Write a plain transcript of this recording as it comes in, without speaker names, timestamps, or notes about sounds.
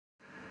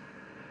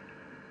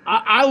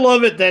I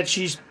love it that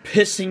she's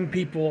pissing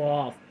people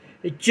off.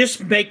 It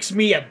just makes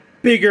me a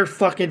bigger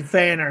fucking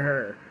fan of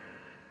her.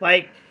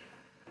 Like,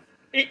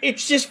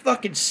 it's just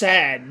fucking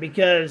sad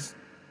because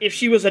if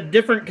she was a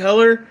different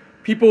color,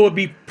 people would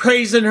be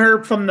praising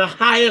her from the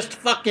highest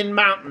fucking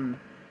mountain.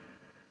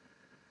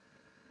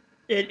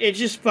 It's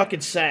just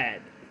fucking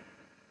sad.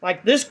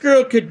 Like, this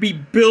girl could be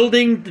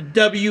building the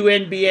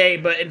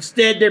WNBA, but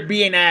instead they're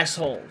being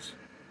assholes.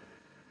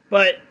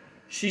 But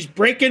she's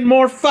breaking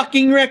more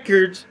fucking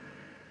records.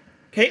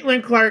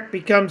 Caitlin Clark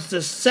becomes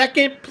the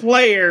second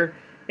player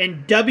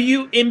in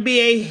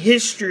WNBA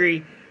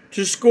history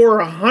to score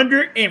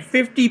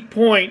 150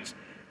 points,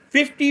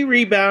 50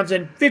 rebounds,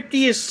 and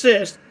 50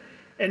 assists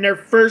in their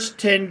first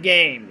 10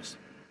 games.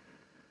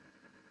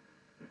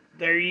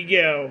 There you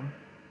go.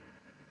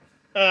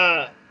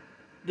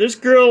 This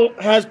girl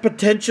has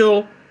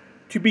potential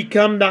to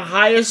become the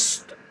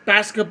highest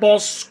basketball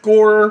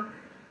scorer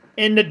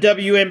in the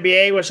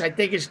WNBA, which I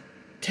think is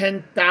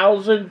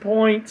 10,000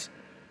 points.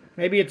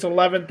 Maybe it's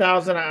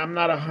 11,000. I'm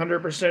not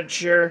 100%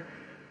 sure.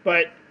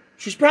 But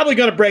she's probably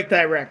going to break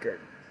that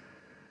record.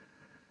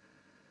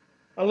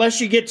 Unless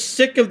she gets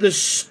sick of the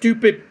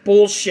stupid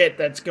bullshit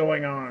that's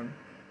going on.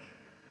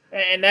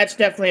 And that's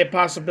definitely a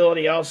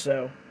possibility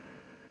also.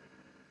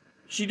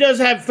 She does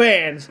have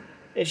fans.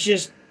 It's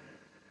just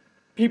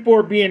people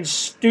are being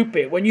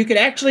stupid. When you could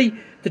actually...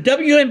 The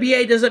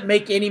WNBA doesn't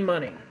make any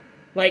money.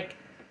 Like,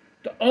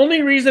 the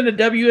only reason the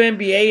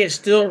WNBA is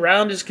still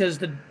around is because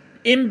the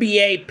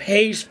NBA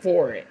pays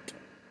for it.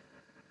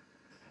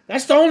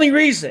 That's the only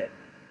reason.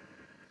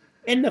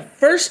 And the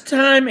first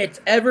time it's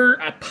ever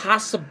a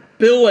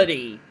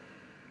possibility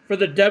for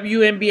the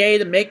WNBA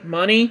to make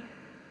money,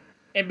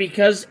 and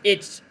because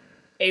it's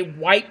a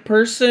white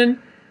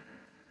person,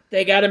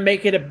 they gotta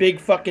make it a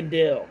big fucking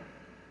deal.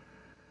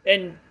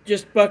 And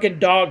just fucking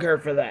dog her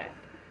for that.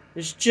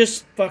 It's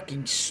just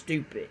fucking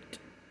stupid.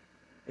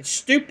 It's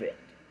stupid.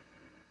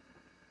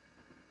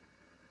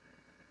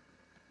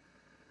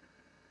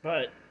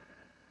 But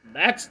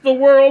that's the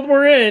world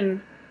we're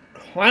in.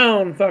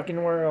 Clown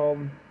fucking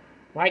world.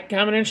 Like,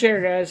 comment, and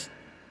share, guys.